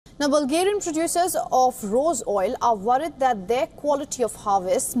Now, Bulgarian producers of rose oil are worried that their quality of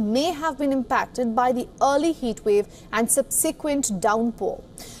harvest may have been impacted by the early heat wave and subsequent downpour.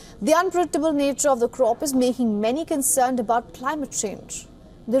 The unpredictable nature of the crop is making many concerned about climate change.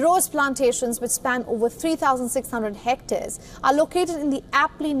 The rose plantations, which span over 3,600 hectares, are located in the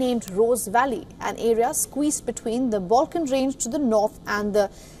aptly named Rose Valley, an area squeezed between the Balkan Range to the north and the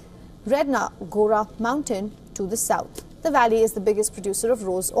Redna Gora mountain to the south. The valley is the biggest producer of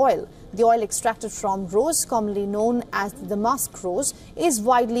rose oil. The oil extracted from rose, commonly known as the damask rose, is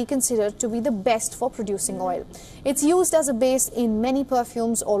widely considered to be the best for producing oil. It's used as a base in many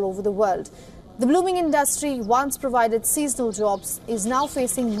perfumes all over the world. The blooming industry, once provided seasonal jobs, is now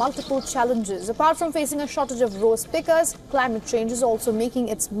facing multiple challenges. Apart from facing a shortage of rose pickers, climate change is also making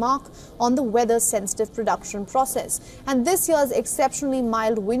its mark on the weather-sensitive production process. And this year's exceptionally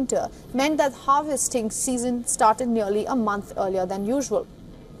mild winter meant that harvesting season started nearly a month earlier than usual.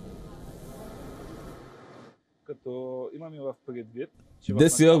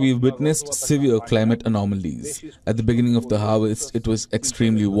 This year, we've witnessed severe climate anomalies. At the beginning of the harvest, it was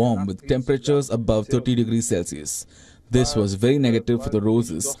extremely warm, with temperatures above 30 degrees Celsius. This was very negative for the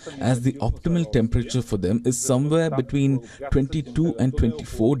roses, as the optimal temperature for them is somewhere between 22 and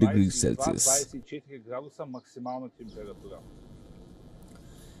 24 degrees Celsius.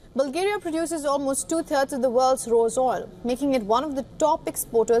 Bulgaria produces almost two-thirds of the world's rose oil, making it one of the top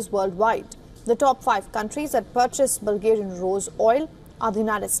exporters worldwide. The top 5 countries that purchase Bulgarian rose oil are the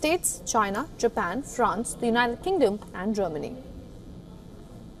United States, China, Japan, France, the United Kingdom and Germany.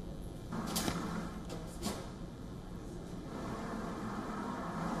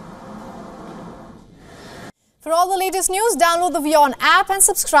 For all the latest news, download the WION app and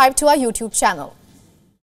subscribe to our YouTube channel.